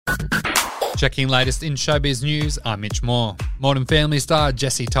Checking latest in showbiz news, I'm Mitch Moore. Modern Family star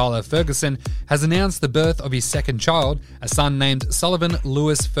Jesse Tyler Ferguson has announced the birth of his second child, a son named Sullivan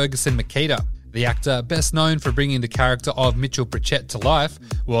Lewis Ferguson Makita. The actor, best known for bringing the character of Mitchell Pritchett to life,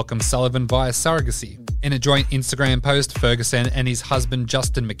 welcomed Sullivan via surrogacy. In a joint Instagram post, Ferguson and his husband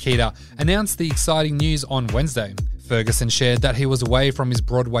Justin Makita announced the exciting news on Wednesday. Ferguson shared that he was away from his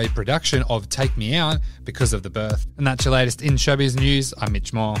Broadway production of Take Me Out because of the birth. And that's your latest in showbiz news. I'm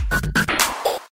Mitch Moore.